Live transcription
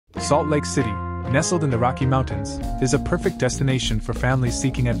Salt Lake City, nestled in the Rocky Mountains, is a perfect destination for families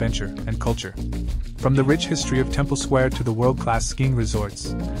seeking adventure and culture. From the rich history of Temple Square to the world-class skiing resorts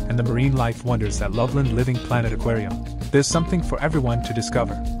and the marine life wonders at Loveland Living Planet Aquarium, there's something for everyone to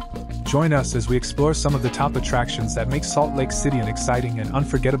discover. Join us as we explore some of the top attractions that make Salt Lake City an exciting and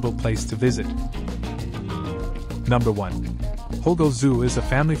unforgettable place to visit. Number 1. Hogle Zoo is a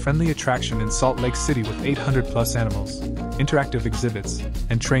family-friendly attraction in Salt Lake City with 800-plus animals, interactive exhibits,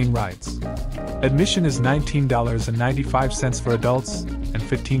 and train rides. Admission is $19.95 for adults and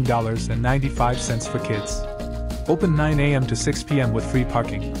 $15.95 for kids. Open 9 a.m. to 6 p.m. with free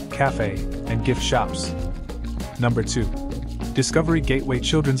parking, cafe, and gift shops. Number 2. Discovery Gateway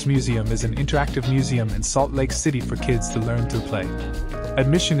Children's Museum is an interactive museum in Salt Lake City for kids to learn through play.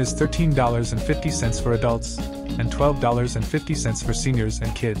 Admission is $13.50 for adults and $12.50 for seniors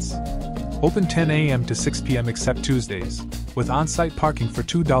and kids. Open 10 a.m. to 6 p.m. except Tuesdays, with on-site parking for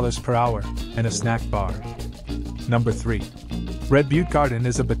 $2 per hour and a snack bar. Number 3. Red Butte Garden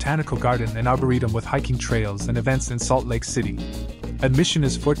is a botanical garden and arboretum with hiking trails and events in Salt Lake City. Admission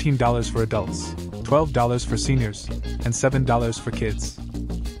is $14 for adults, $12 for seniors, and $7 for kids.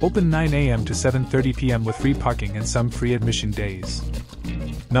 Open 9 a.m. to 7:30 p.m. with free parking and some free admission days.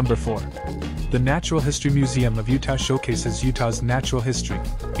 Number 4. The Natural History Museum of Utah showcases Utah's natural history,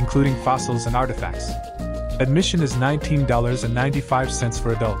 including fossils and artifacts. Admission is $19.95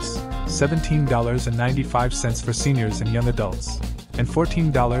 for adults, $17.95 for seniors and young adults, and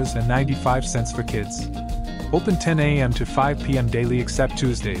 $14.95 for kids. Open 10 a.m. to 5 p.m. daily except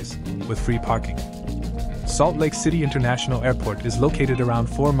Tuesdays, with free parking. Salt Lake City International Airport is located around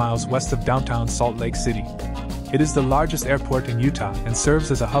 4 miles west of downtown Salt Lake City. It is the largest airport in Utah and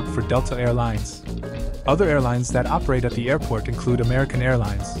serves as a hub for Delta Airlines. Other airlines that operate at the airport include American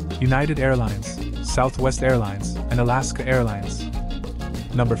Airlines, United Airlines, Southwest Airlines, and Alaska Airlines.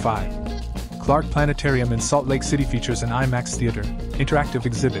 Number 5. Clark Planetarium in Salt Lake City features an IMAX theater, interactive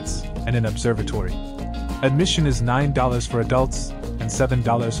exhibits, and an observatory. Admission is $9 for adults and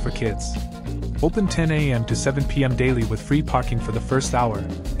 $7 for kids. Open 10 a.m. to 7 p.m. daily with free parking for the first hour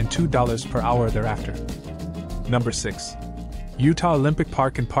and $2 per hour thereafter. Number 6. Utah Olympic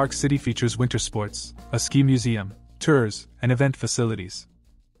Park in Park City features winter sports, a ski museum, tours, and event facilities.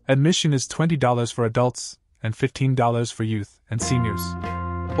 Admission is $20 for adults and $15 for youth and seniors.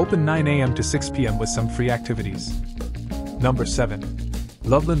 Open 9 a.m. to 6 p.m. with some free activities. Number 7.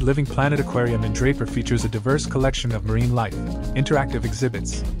 Loveland Living Planet Aquarium in Draper features a diverse collection of marine life, interactive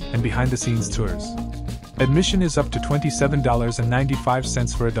exhibits, and behind-the-scenes tours. Admission is up to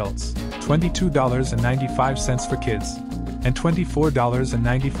 $27.95 for adults, $22.95 for kids, and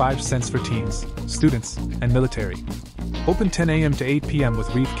 $24.95 for teens, students, and military. Open 10 a.m. to 8 p.m.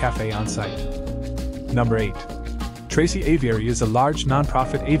 with Reef Cafe on site. Number 8. Tracy Aviary is a large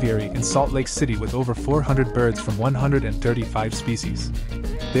nonprofit aviary in Salt Lake City with over 400 birds from 135 species.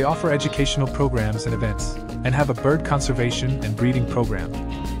 They offer educational programs and events, and have a bird conservation and breeding program.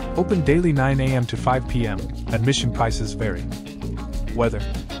 Open daily 9 a.m. to 5 p.m. Admission prices vary. Weather.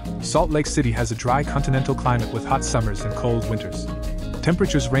 Salt Lake City has a dry continental climate with hot summers and cold winters.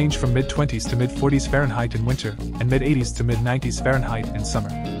 Temperatures range from mid-20s to mid-40s Fahrenheit in winter and mid-80s to mid-90s Fahrenheit in summer.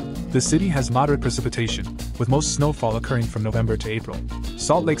 The city has moderate precipitation, with most snowfall occurring from November to April.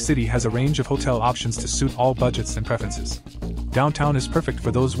 Salt Lake City has a range of hotel options to suit all budgets and preferences. Downtown is perfect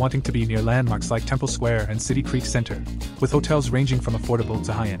for those wanting to be near landmarks like Temple Square and City Creek Center, with hotels ranging from affordable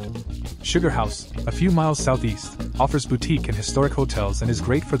to high-end. Sugar House, a few miles southeast, offers boutique and historic hotels and is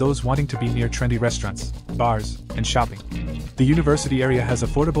great for those wanting to be near trendy restaurants, bars, and shopping. The University area has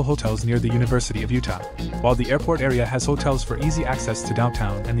affordable hotels near the University of Utah, while the airport area has hotels for easy access to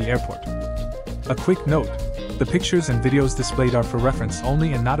downtown and the airport. A quick note, the pictures and videos displayed are for reference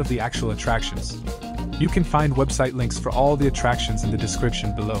only and not of the actual attractions. You can find website links for all the attractions in the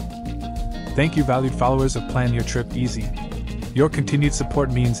description below. Thank you, valued followers of Plan Your Trip Easy. Your continued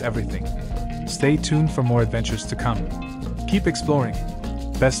support means everything. Stay tuned for more adventures to come. Keep exploring.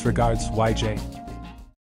 Best regards, YJ.